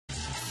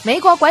美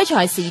國鬼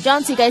才時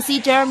裝設計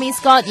師 Jeremy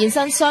Scott 現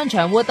身商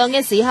場活動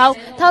嘅時候，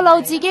透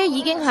露自己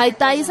已經係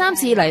第3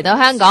次嚟到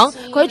香港，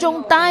佢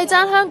仲大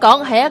讚香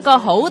港係一個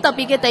好特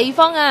別嘅地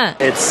方啊！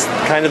 It's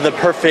kind of the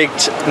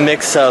perfect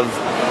mix of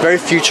very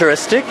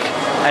futuristic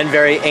and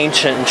very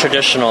ancient and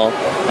traditional,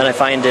 and I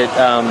find it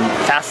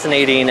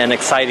fascinating and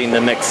exciting, the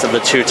mix of the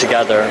two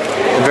together.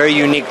 Very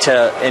unique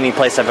to any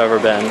place I've ever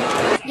been.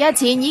 日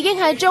前已經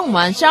喺中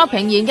環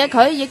shopping 完嘅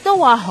佢，亦都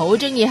話好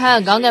中意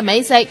香港嘅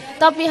美食，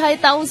特別係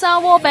豆沙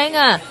鍋餅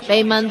啊！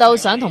被問到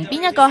想同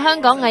邊一個香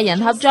港藝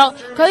人合作，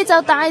佢就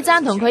大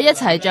讚同佢一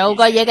齊做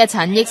過嘢嘅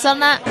陳奕迅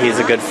啦。He's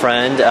a good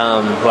friend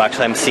who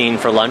actually I'm seeing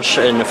for lunch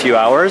in a few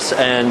hours,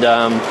 and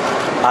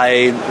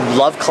I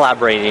love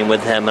collaborating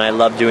with him, and I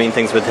love doing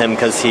things with him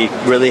because he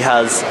really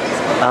has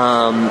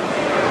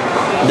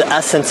the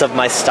essence of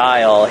my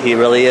style. He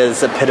really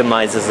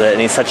epitomizes it, and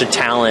he's such a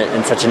talent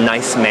and such a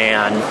nice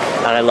man.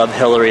 And I love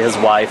Hillary, his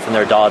wife, and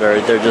their daughter.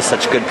 They're just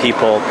such good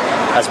people,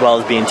 as well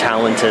as being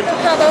talented.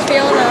 How about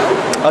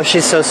Fiona? Oh,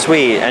 she's so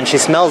sweet, and she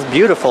smells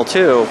beautiful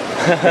too.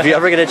 If you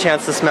ever get a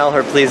chance to smell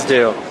her, please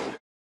do.